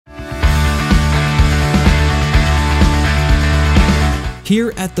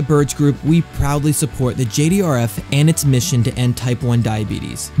Here at the Berge Group, we proudly support the JDRF and its mission to end type 1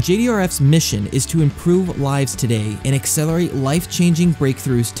 diabetes. JDRF's mission is to improve lives today and accelerate life-changing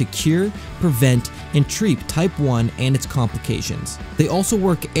breakthroughs to cure, prevent, and treat type 1 and its complications. They also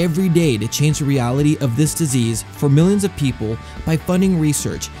work every day to change the reality of this disease for millions of people by funding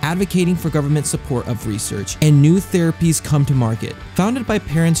research, advocating for government support of research, and new therapies come to market. Founded by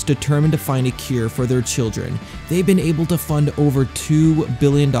parents determined to find a cure for their children, they've been able to fund over $2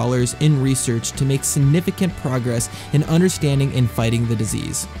 billion in research to make significant progress in understanding and fighting the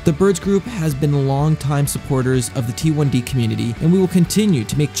disease. The Berge Group has been longtime supporters of the T1D community, and we will continue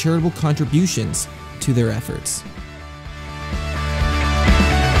to make charitable contributions to their efforts.